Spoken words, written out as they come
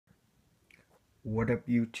What up,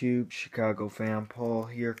 YouTube? Chicago fan Paul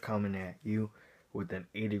here, coming at you with an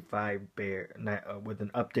with an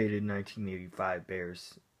updated 1985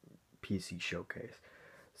 Bears PC showcase.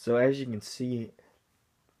 So as you can see,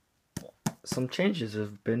 some changes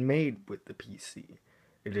have been made with the PC.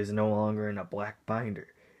 It is no longer in a black binder.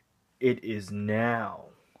 It is now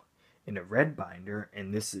in a red binder,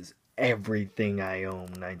 and this is everything I own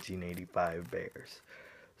 1985 Bears.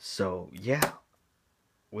 So yeah,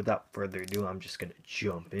 without further ado, I'm just gonna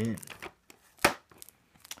jump in.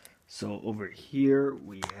 So over here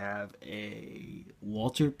we have a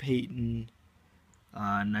Walter Payton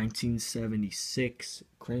 1976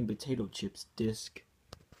 Crane Potato Chips disc,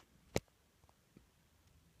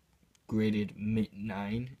 graded mint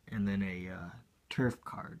 9, and then a turf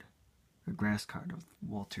card, a grass card of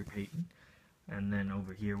Walter Payton. And then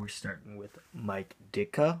over here we're starting with Mike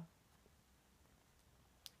Ditka.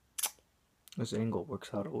 This angle works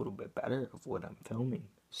out a little bit better of what I'm filming.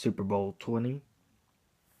 Super Bowl 20.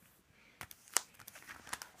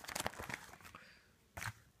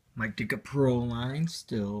 Mike Ditka Pro line,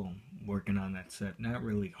 still working on that set. Not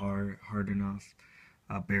really hard enough.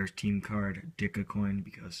 Bears team card, Ditka coin,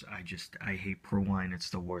 because I hate Pro line. It's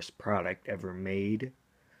the worst product ever made.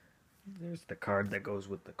 There's the card that goes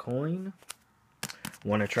with the coin.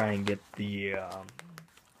 Want to try and get the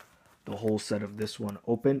whole set of this one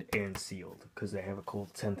opened and sealed, because they have a cool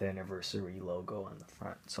 10th anniversary logo on the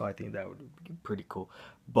front. So I think that would be pretty cool.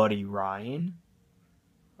 Buddy Ryan,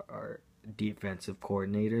 our defensive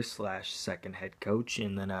coordinator / second head coach,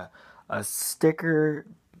 and then a sticker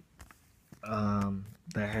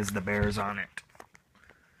that has the Bears on it,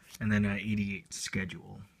 and then an 88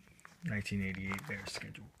 schedule, 1988 Bears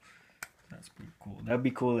schedule. That's pretty cool. That'd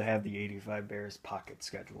be cool to have the 85 Bears pocket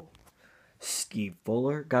schedule. Steve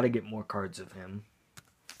Fuller, gotta get more cards of him.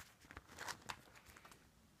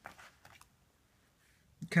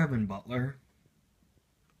 Kevin Butler.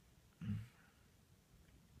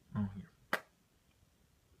 Oh, here.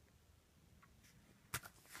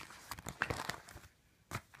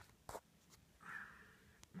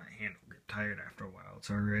 My hand will get tired after a while. It's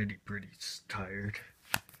already pretty tired.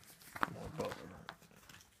 More Butler.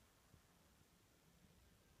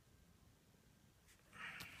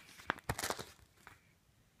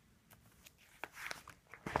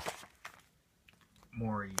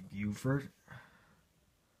 Maury Buford.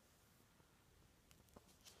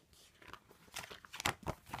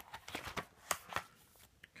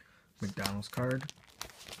 McDonald's card.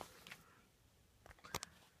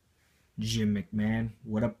 Jim McMahon.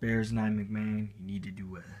 What up, Bears? 9 McMahon. You need to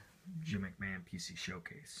do a Jim McMahon PC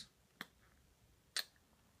showcase.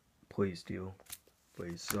 Please do.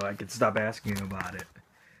 Please. So I can stop asking you about it.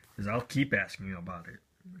 Because I'll keep asking you about it.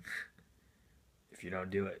 If you don't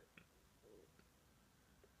do it.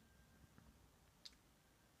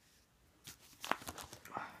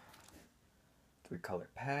 Three-color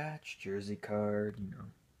patch. Jersey card. You know.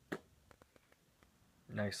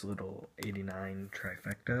 Nice little 89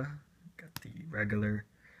 trifecta. Got the regular,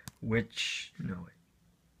 which, no,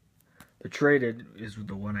 the traded is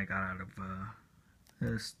the one I got out of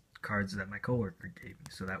the cards that my coworker gave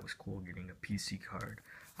me. So that was cool, getting a PC card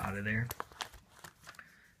out of there.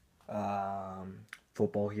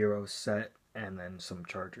 Football Heroes set, and then some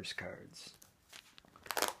Chargers cards.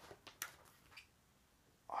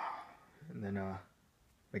 And then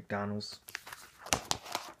McDonald's.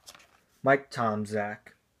 Mike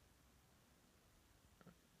Tomczak.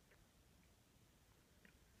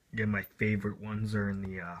 Yeah, my favorite ones are in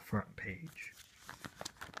the front page.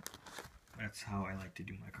 That's how I like to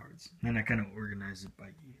do my cards. And I kind of organize it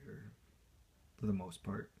by year, for the most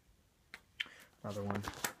part. Another one.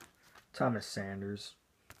 Thomas Sanders.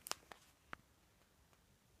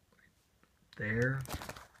 There.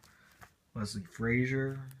 Leslie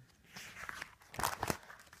Frazier.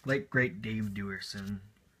 Late great Dave Duerson.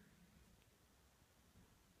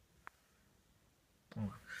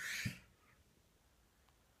 Oh.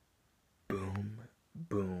 Boom,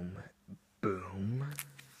 boom, boom.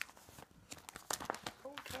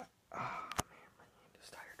 Okay. Oh man, my hand is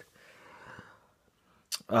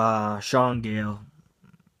tired. Sean Gale.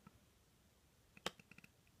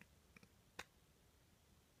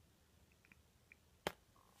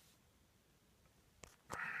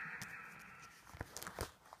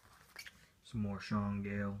 Some more Sean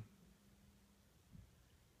Gale.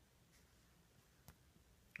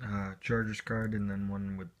 Chargers card, and then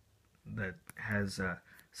one with that has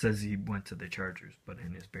says he went to the Chargers, but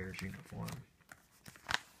in his Bears uniform.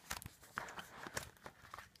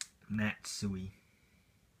 Matt Suey.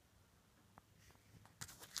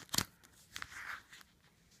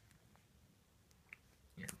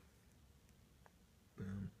 Yeah.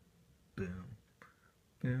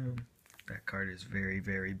 card is very,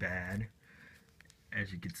 very bad.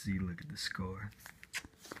 As you can see, look at the score.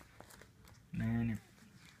 Man,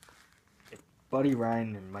 if Buddy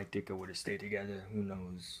Ryan and Mike Ditka would have stayed together, who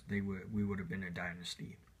knows? We would have been a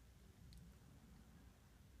dynasty.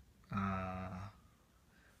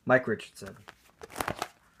 Mike Richardson.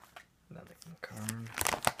 Another card.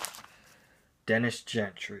 Dennis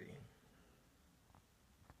Gentry.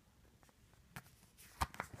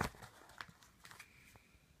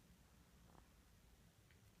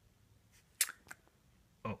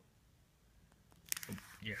 Oh.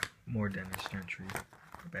 Yeah, more Dennis Gentry.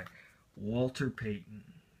 Bad. Walter Payton.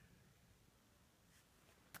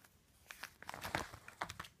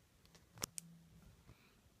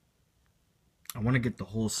 I want to get the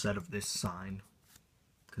whole set of this sign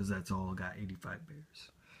because that's all got 85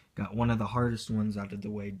 Bears. Got one of the hardest ones out of the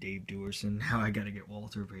way, Dave Duerson. Now I got to get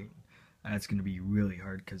Walter Payton. That's going to be really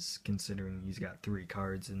hard because considering he's got 3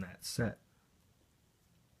 cards in that set.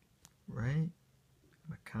 Right?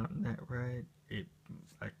 Am I counting that right?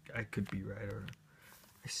 I could be right, or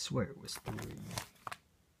I swear it was 3.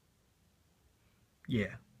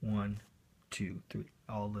 Yeah, 1, 2, 3.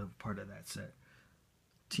 All the part of that set.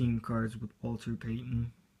 Team cards with Walter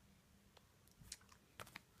Payton.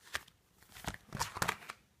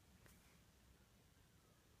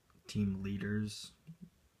 Team leaders,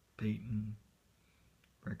 Payton,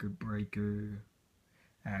 record breaker,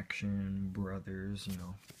 action, brothers, you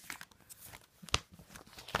know.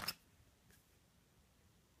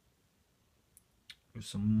 There's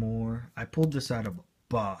some more. I pulled this out of a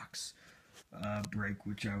box break,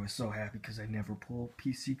 which I was so happy because I never pull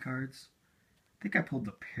PC cards. I think I pulled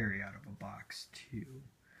the Perry out of a box too.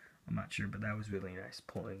 I'm not sure, but that was really nice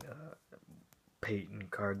pulling a Payton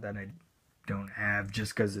card that I don't have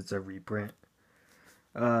just because it's a reprint,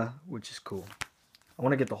 which is cool. I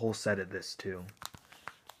want to get the whole set of this too.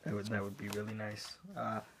 That would be really nice.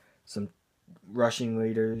 Some rushing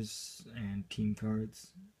leaders and team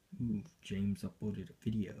cards. Ooh, James uploaded a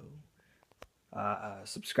video.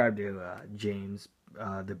 Subscribe to James,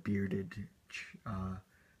 the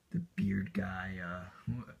beard guy,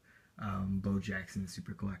 Bo Jackson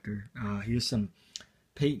Super Collector. Here's some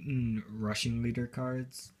Payton rushing leader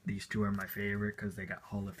cards. These 2 are my favorite because they got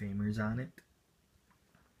Hall of Famers on it.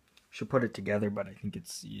 Should put it together, but I think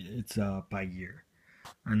it's by year.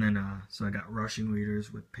 And then so I got rushing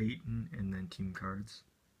leaders with Payton, and then team cards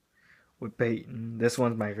with Payton. This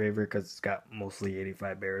one's my favorite because it's got mostly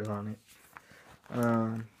 85 Bears on it.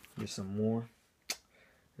 Here's some more.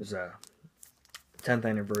 There's a 10th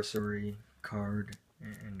anniversary card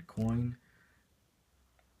and coin.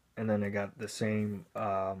 And then I got the same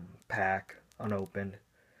pack unopened.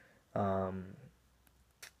 And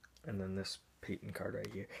then this Payton card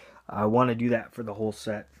right here. I want to do that for the whole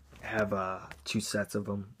set. Have 2 sets of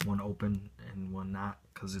them, one open and one not,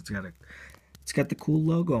 because it's got the cool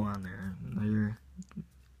logo on there,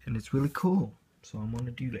 and it's really cool. So I'm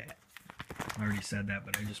gonna do that. I already said that,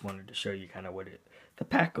 but I just wanted to show you kind of what the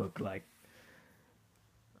pack looked like.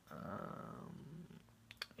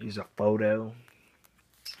 Here's a photo,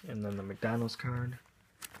 and then the McDonald's card.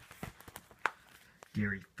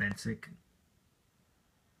 Gary Fensick,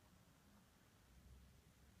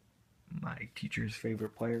 my teacher's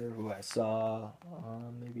favorite player, who I saw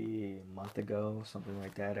maybe a month ago, something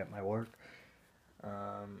like that, at my work.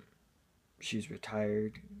 She's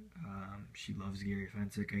retired. She loves Gary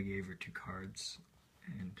Fensick. I gave her 2 cards,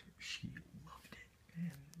 and she loved it,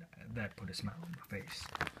 and that put a smile on my face.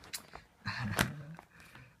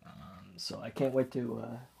 So I can't wait to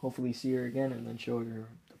hopefully see her again and then show her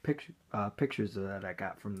the pictures that I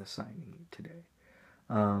got from the signing today.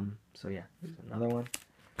 So yeah, there's another one.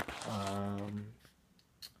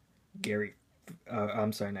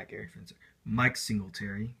 I'm sorry, not Gary Fensick. Mike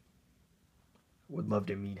Singletary. Would love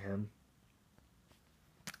to meet him.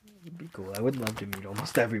 It'd be cool. I would love to meet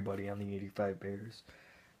almost everybody on the 85 Bears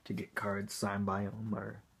to get cards signed by them.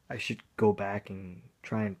 Or I should go back and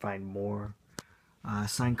try and find more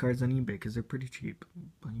signed cards on eBay because they're pretty cheap.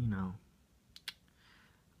 But you know,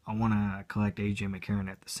 I want to collect AJ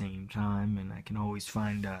McCarron at the same time, and I can always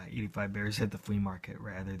find 85 Bears at the flea market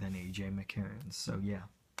rather than AJ McCarron. So yeah,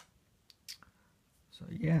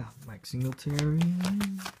 Mike Singletary.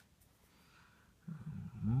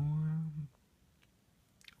 More.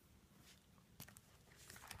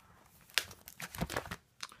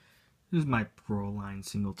 This is my Pro Line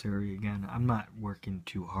Singletary again. I'm not working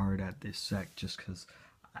too hard at this set just because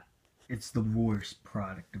it's the worst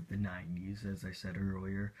product of the 90s, as I said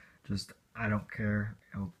earlier. Just, I don't care.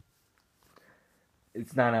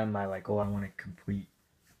 It's not on my, like, oh, I want to complete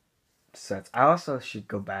sets. I also should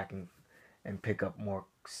go back and pick up more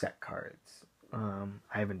set cards. I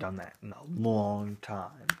haven't done that in a long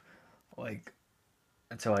time. Like,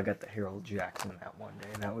 until I got the Harold Jackson that one day.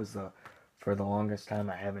 And that was for the longest time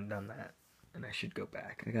I haven't done that. And I should go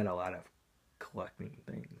back. I got a lot of collecting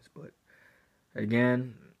things, but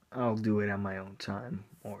again, I'll do it on my own time.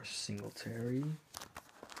 More Singletary.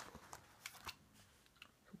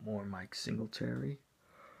 More Mike Singletary.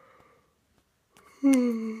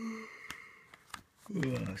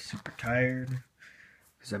 Super tired.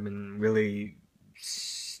 Because I've been really...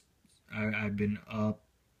 I've been up,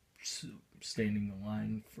 standing in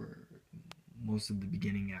line for most of the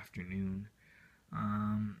beginning afternoon.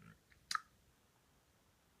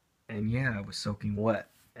 And yeah, I was soaking wet.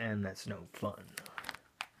 And that's no fun.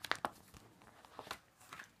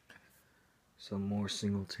 Some more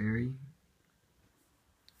Singletary.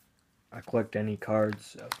 I collect any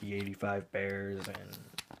cards of the 85 Bears, and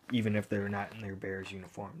even if they're not in their Bears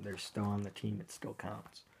uniform, they're still on the team, it still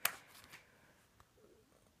counts.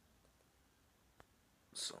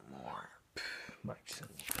 Some more Mike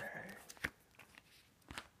Singletary.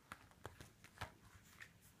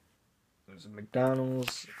 There's a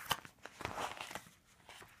McDonald's.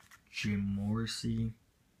 Jim Morrissey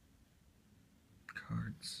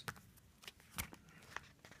cards.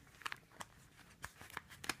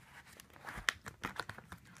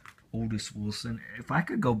 Otis Wilson. If I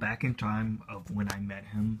could go back in time of when I met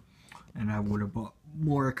him and I would have bought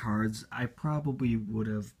more cards, I probably would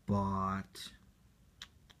have bought...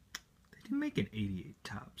 They didn't make an 88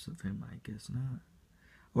 tops of him, I guess not.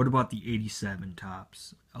 I would have bought the 87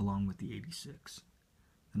 tops along with the 86.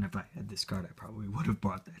 And if I had this card, I probably would have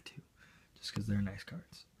bought that too. Just because they're nice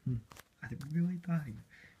cards. I really thought he...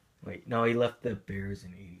 Wait, no, he left the Bears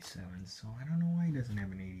in 87, so I don't know why he doesn't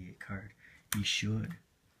have an 88 card. He should,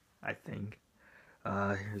 I think.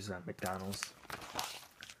 Here's McDonald's.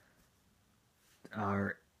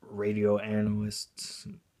 Our radio analyst,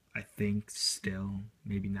 I think, still.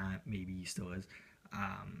 Maybe not. Maybe he still is.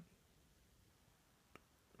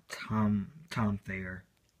 Tom Thayer.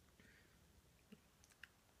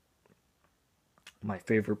 My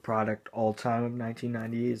favorite product all time of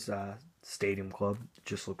 1990 is Stadium Club. It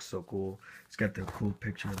just looks so cool. It's got the cool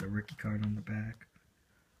picture of the rookie card on the back.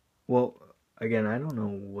 Well, again, I don't know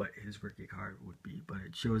what his rookie card would be, but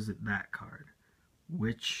it shows that card.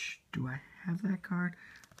 Which, do I have that card?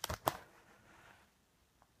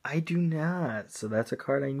 I do not, so that's a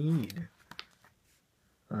card I need.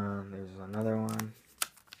 There's another one.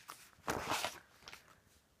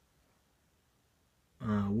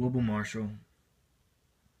 Wilbur Marshall.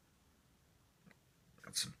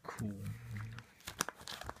 That's some cool.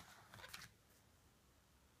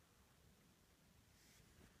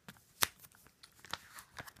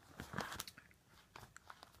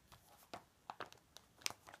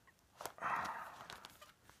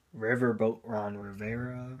 Riverboat Ron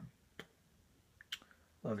Rivera.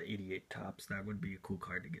 Love 88 tops. That would be a cool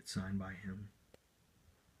card to get signed by him.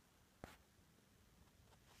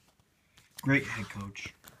 Great head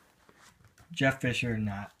coach. Jeff Fisher,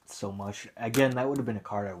 not so much. Again, that would have been a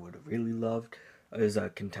card I would have really loved as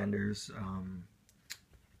Contenders.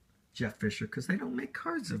 Jeff Fisher, because they don't make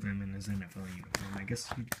cards of him in his NFL uniform. I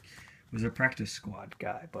guess he was a practice squad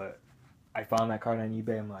guy, but I found that card on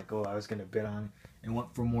eBay. I'm like, oh, I was going to bid on it. It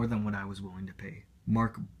went for more than what I was willing to pay.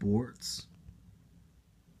 Mark Bortz.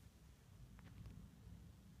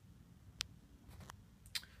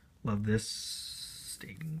 Love this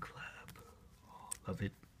Stadium Club. Oh, love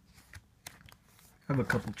it. I have a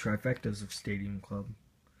couple trifectas of Stadium Club.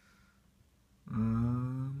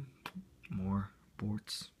 More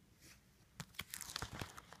Bortz.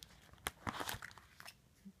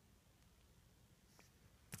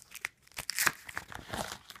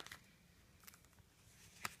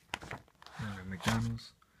 Another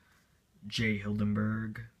McDonald's. Jay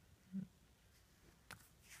Hildenberg.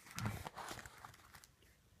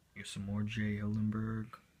 Here's some more Jay Hildenberg.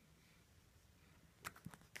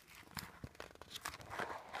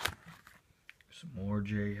 Some more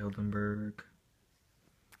Jay Hildenberg.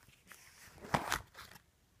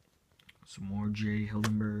 Some more Jay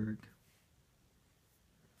Hildenberg.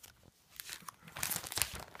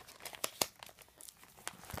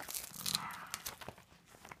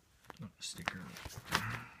 Sticker.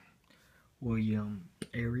 William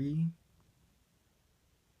Airy.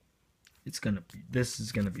 This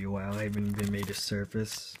is gonna be a while. I haven't even made a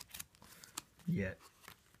surface yet.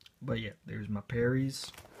 But yeah, there's my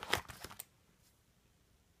Perry's.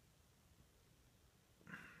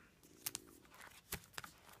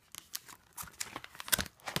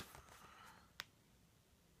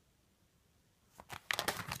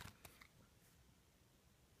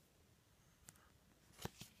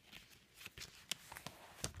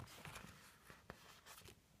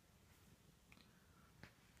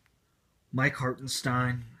 Mike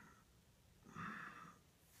Hartenstein.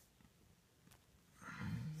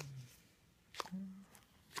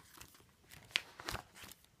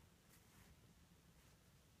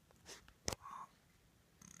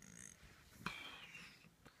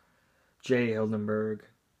 Jay Hildenberg.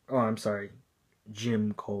 Oh, I'm sorry.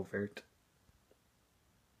 Jim Colvert.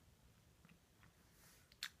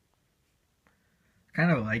 Kind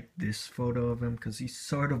of like this photo of him because he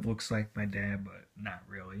sort of looks like my dad, but not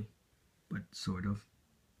really. But sort of.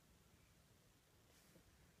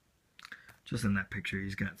 Just in that picture,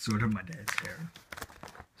 he's got sort of my dad's hair.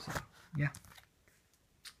 So, yeah.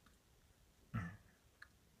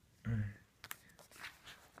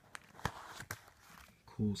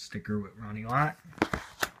 Cool sticker with Ronnie Lott.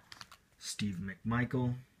 Steve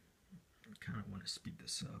McMichael. I kind of want to speed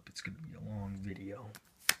this up. It's going to be a long video.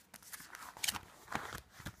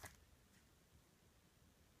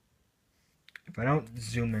 If I don't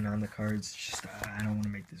zoom in on the cards, it's just I don't want to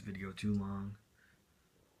make this video too long.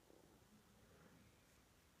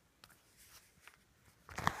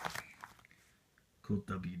 Cool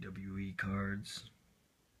WWE cards.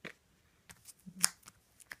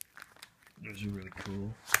 Those are really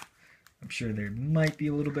cool. I'm sure they might be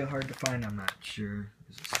a little bit hard to find. I'm not sure.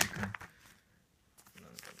 There's a sticker.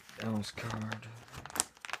 Else card.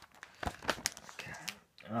 Okay.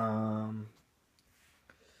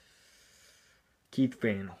 Keith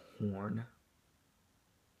Van Horn.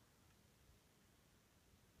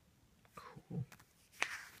 Cool.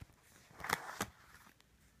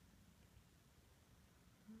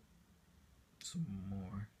 Some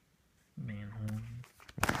more Manhorn.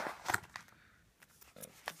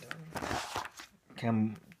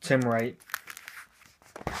 Tim Wright.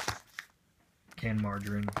 Ken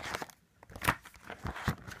Margarine.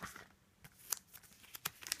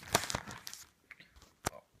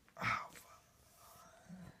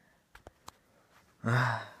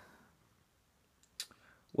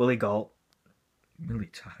 Willie Galt. Really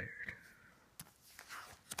tired.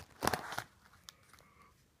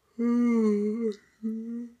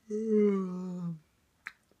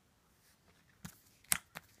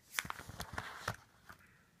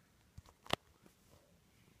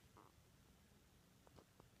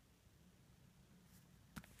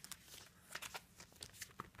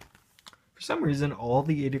 For some reason, all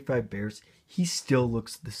the 85 Bears, he still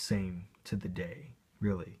looks the same to the day.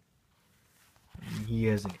 Really. He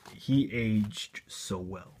aged so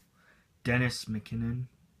well. Dennis McKinnon,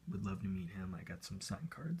 would love to meet him. I got some signed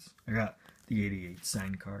cards. I got the 88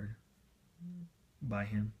 signed card by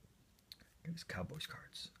him. Got his Cowboys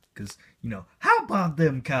cards. Because, you know, how about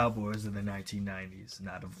them Cowboys in the 1990s?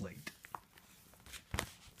 Not of late.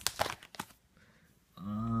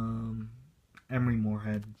 Emery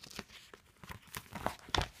Moorhead.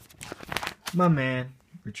 My man,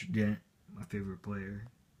 Richard Dent, my favorite player.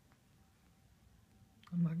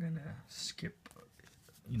 I'm not gonna skip,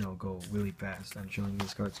 go really fast on showing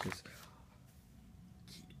these cards because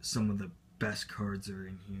some of the best cards are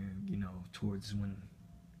in here, towards when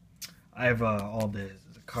I have all the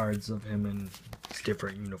cards of him in his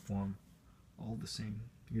different uniform, all the same.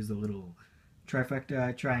 Here's the little trifecta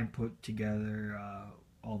I try and put together,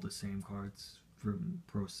 all the same cards from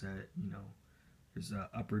Pro Set, There's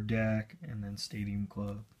Upper Deck and then Stadium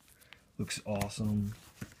Club. Looks awesome.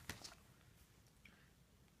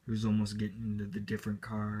 Here's almost getting into the different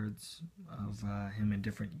cards of him in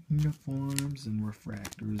different uniforms and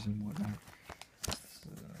refractors and whatnot.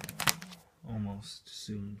 Almost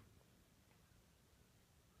soon.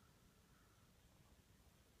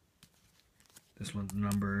 This one's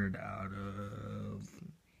numbered out of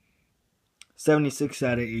 76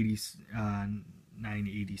 out of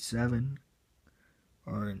 987.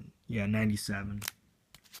 Or, yeah, 97.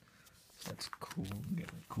 So that's cool.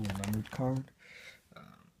 Getting a cool numbered card.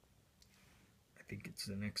 I think it's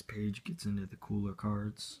the next page gets into the cooler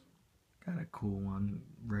cards. Got a cool one,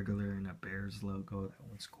 regular and a Bears logo. That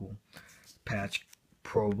one's cool. Patch,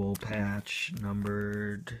 Pro Bowl patch,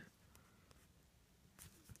 numbered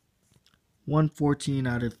 114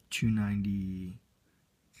 out of 290.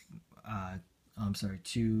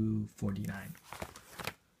 249.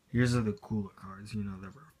 Here's the cooler cards, the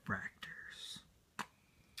refractors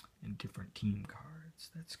and different team cards.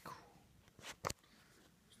 That's cool. Let's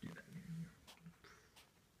do that here.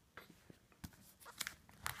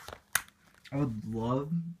 I would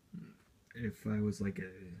love if I was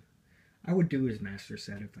I would do his master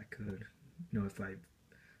set if I could, if I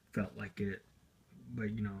felt like it, but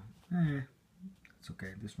it's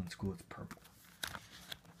okay. This one's cool. It's purple.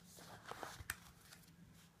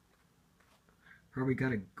 Probably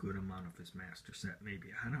got a good amount of his master set,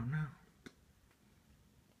 maybe. I don't know.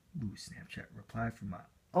 Ooh, Snapchat reply from my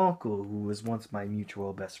uncle who was once my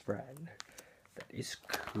mutual best friend. That is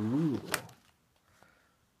cool.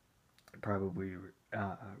 Probably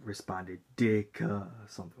responded dick,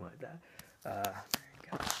 something like that. There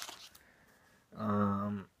you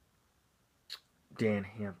go. Dan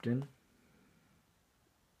Hampton.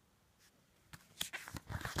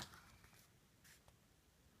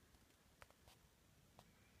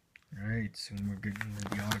 Alright, soon we're getting to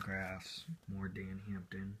the autographs. More Dan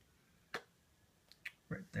Hampton.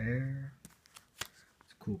 Right there.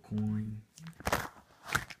 It's a cool coin.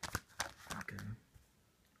 Okay.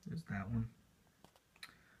 There's that one.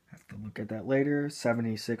 Have to look at that later.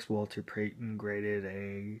 76 Walter Payton graded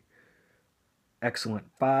a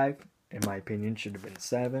excellent 5. In my opinion, should have been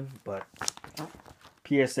 7, but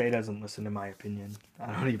PSA doesn't listen to my opinion.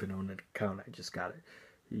 I don't even own an account. I just got it.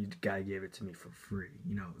 The guy gave it to me for free.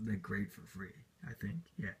 You know, they're great for free, I think.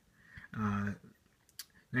 Yeah.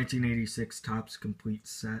 1986 Topps Complete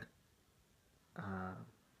Set.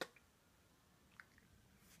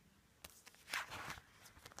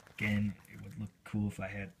 Again, it would look cool if I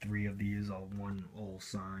had 3 of these, all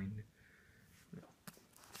signed.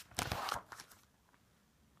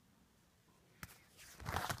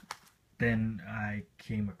 Then I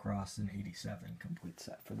came across an 87 complete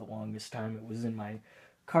set. For the longest time, it was in my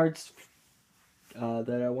cards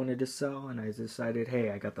that I wanted to sell, and I decided,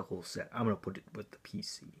 hey, I got the whole set. I'm going to put it with the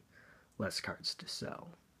PC. Less cards to sell,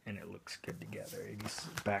 and it looks good together. 80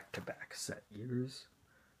 back-to-back set years.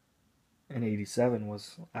 And 87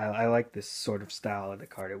 was, I like this sort of style of the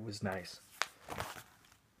card. It was nice.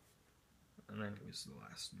 And then here's the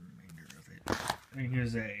last remainder of it. And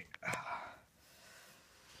here's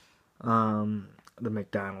the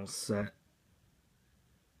McDonald's set.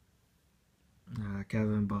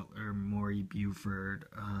 Kevin Butler, Maury Buford,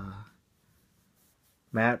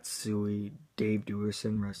 Matt Suey, Dave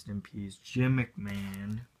Duerson, rest in peace, Jim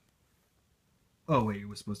McMahon. Oh wait, it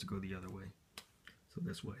was supposed to go the other way. So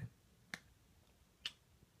this way.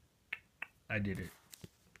 I did it.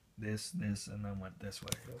 This, and then went this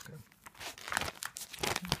way. Okay.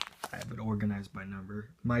 I have it organized by number.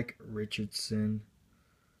 Mike Richardson,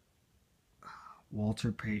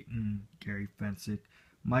 Walter Payton, Gary Fensick,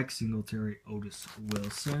 Mike Singletary, Otis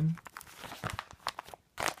Wilson,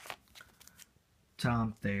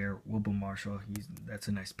 Tom Thayer, Wilbur Marshall. That's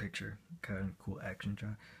a nice picture. Kind of cool action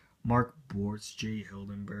shot. Mark Bortz, Jay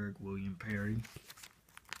Hildenberg, William Perry.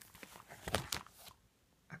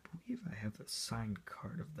 I believe I have a signed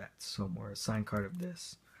card of that somewhere. A signed card of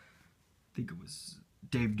this. I think it was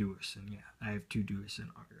Dave Duerson. Yeah, I have 2 Duerson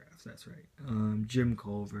autographs. That's right. Jim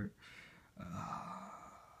Colbert,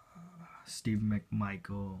 Steve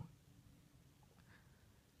McMichael,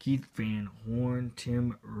 Keith Van Horn,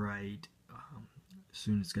 Tim Wright.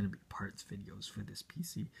 Soon it's going to be parts videos for this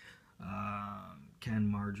PC. Ken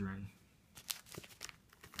Margarine.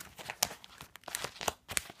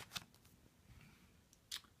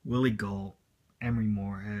 Willie Galt, Emery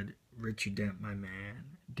Moorhead, Richie Dent, my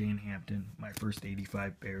man, Dan Hampton, my first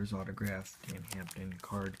 85 Bears autograph, Dan Hampton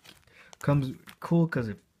card. Comes cool because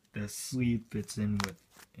the sleeve fits in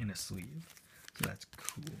a sleeve. So that's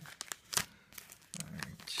cool.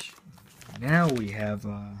 Alright. Now we have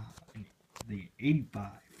the 85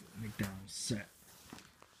 McDonald's set.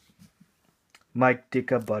 Mike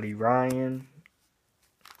Ditka, Buddy Ryan,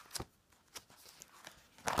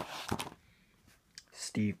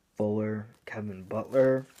 Steve Fuller, Kevin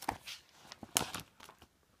Butler,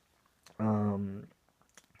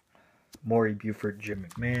 Maury Buford, Jim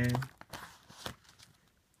McMahon,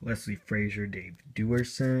 Leslie Frazier, Dave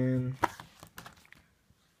Duerson,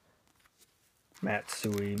 Matt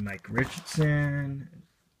Suey, Mike Richardson.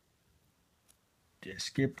 Did I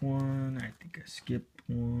skip one? I think I skipped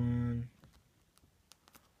one.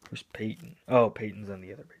 Where's Peyton? Oh, Peyton's on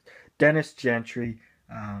the other page. Dennis Gentry,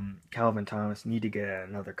 Calvin Thomas. Need to get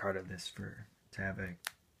another card of this to have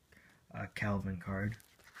a Calvin card.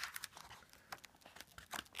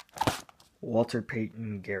 Walter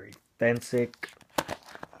Payton, Gary Fensick,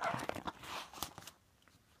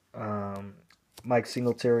 Mike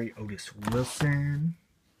Singletary, Otis Wilson,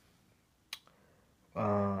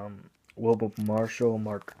 Wilbur Marshall,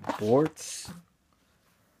 Mark Bortz,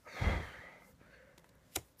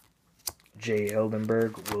 Jay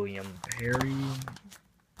Hildenberg, William Perry,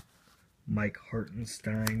 Mike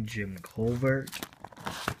Hartenstein, Jim Colbert,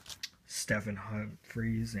 Stephen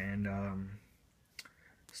Humphries, and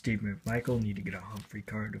Steve McMichael. Need to get a Humphrey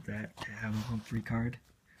card of that to have a Humphrey card.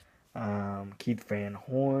 Keith Van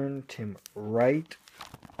Horn, Tim Wright,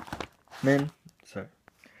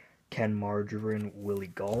 Ken Margarine, Willie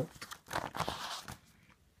Galt,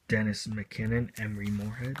 Dennis McKinnon, Emery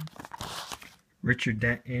Moorhead, Richard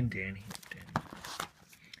Dent, and Dan Hampton.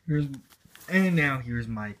 Here's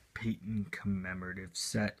my Peyton commemorative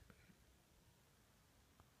set.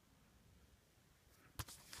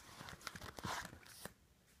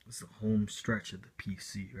 It's the home stretch of the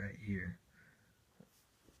PC right here.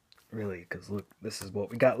 Really, because look, this is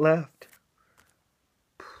what we got left.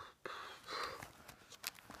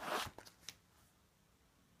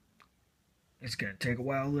 It's gonna take a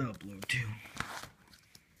while to upload too.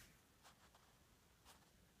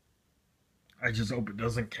 I just hope it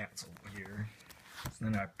doesn't cancel here. So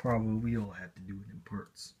then I probably will have to do it in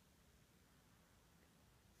parts.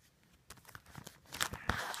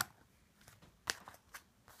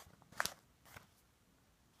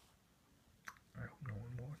 I hope no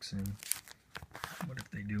one walks in. But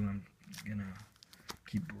if they do, I'm gonna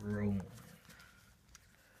keep rolling.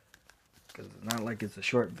 Because it's not like it's a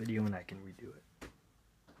short video and I can redo it.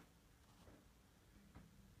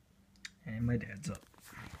 And my dad's up.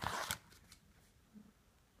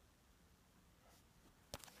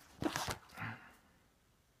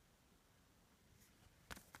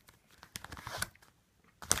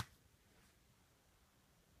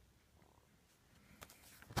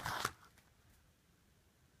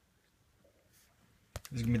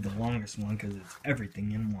 This is going to be the longest one because it's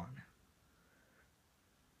everything in one.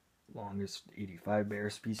 Longest 85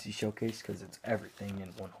 Bears PC showcase because it's everything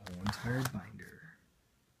in one whole entire binder.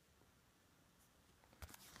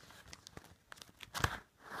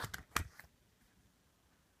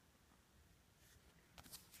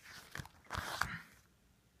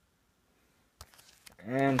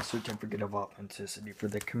 And certificate of authenticity for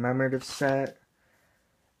the commemorative set.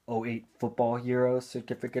 08 Football Heroes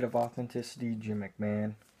certificate of authenticity, Jim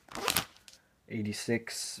McMahon.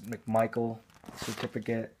 86 McMichael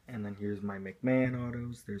certificate, and then here's my McMahon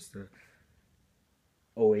autos. There's the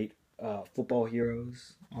 08 Football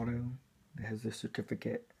Heroes auto that has the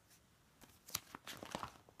certificate.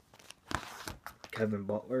 Kevin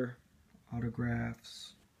Butler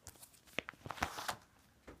autographs.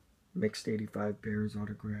 Mixed 85 Bears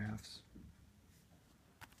autographs.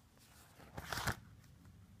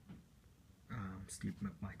 Steve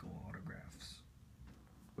McMichael autographs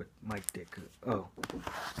with Mike Dick. Oh,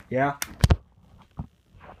 yeah.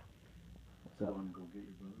 So I want to go get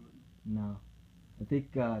your brother? No, I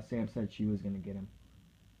think Sam said she was gonna get him.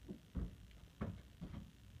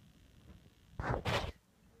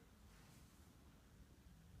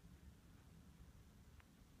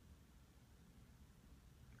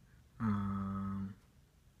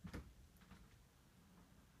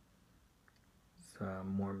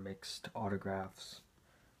 More mixed autographs.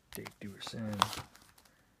 Dave Duerson.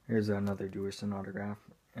 Here's another Duerson autograph.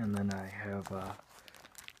 And then I have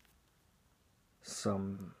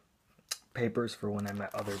some papers for when I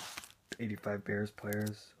met other 85 Bears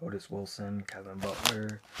players. Otis Wilson, Kevin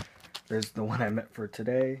Butler. There's the one I met for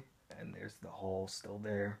today. And there's the Hall still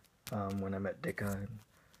there. When I met Dicka,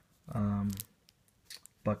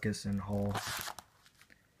 Buckus and Hall.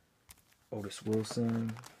 Otis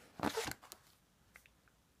Wilson.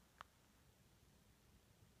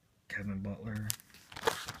 Kevin Butler,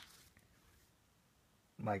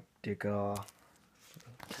 Mike Ditka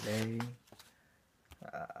today,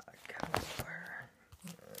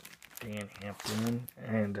 Dan Hampton,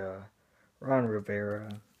 and Ron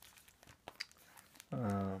Rivera,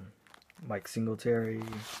 Mike Singletary,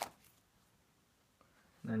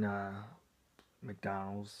 and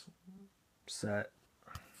McDonald's set.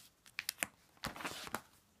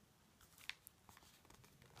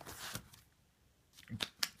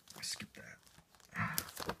 Skip that.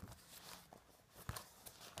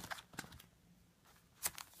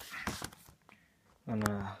 And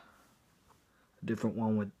a different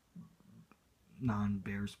one with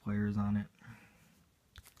non-Bears players on it.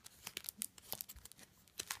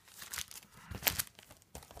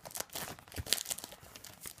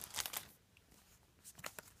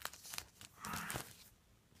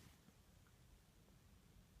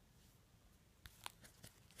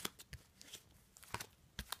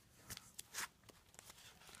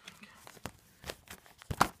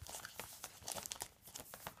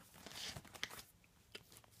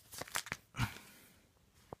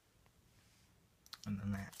 And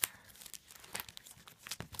then that.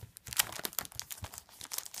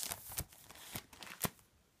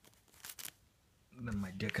 And then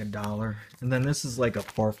my Dick $1. And then this is like a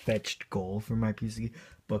far-fetched goal for my PC,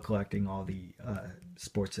 but collecting all the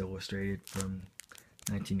Sports Illustrated from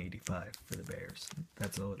 1985 for the Bears.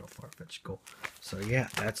 That's a little far-fetched goal. So yeah,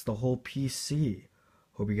 that's the whole PC.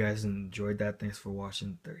 Hope you guys enjoyed that. Thanks for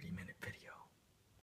watching 30-minute video.